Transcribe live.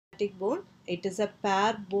zygomatic bone. It is a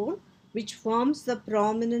pair bone which forms the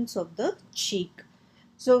prominence of the cheek.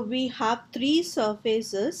 So we have 3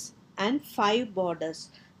 surfaces and 5 borders.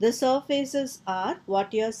 The surfaces are,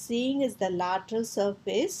 what you are seeing is the lateral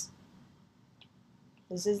surface.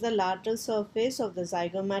 This is the lateral surface of the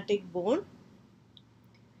zygomatic bone.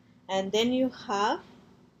 And then you have,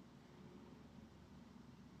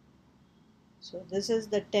 so this is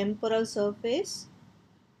the temporal surface.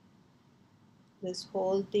 This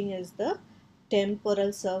whole thing is the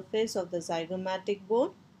temporal surface of the zygomatic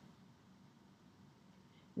bone.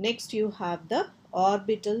 Next you have the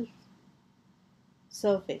orbital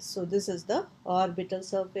surface. So this is the orbital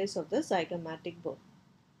surface of the zygomatic bone.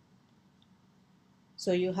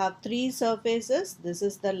 So you have 3 surfaces. This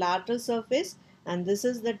is the lateral surface and this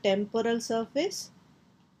is the temporal surface,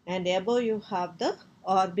 and above you have the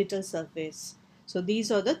orbital surface. So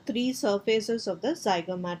these are the 3 surfaces of the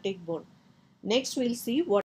zygomatic bone. Next we'll see what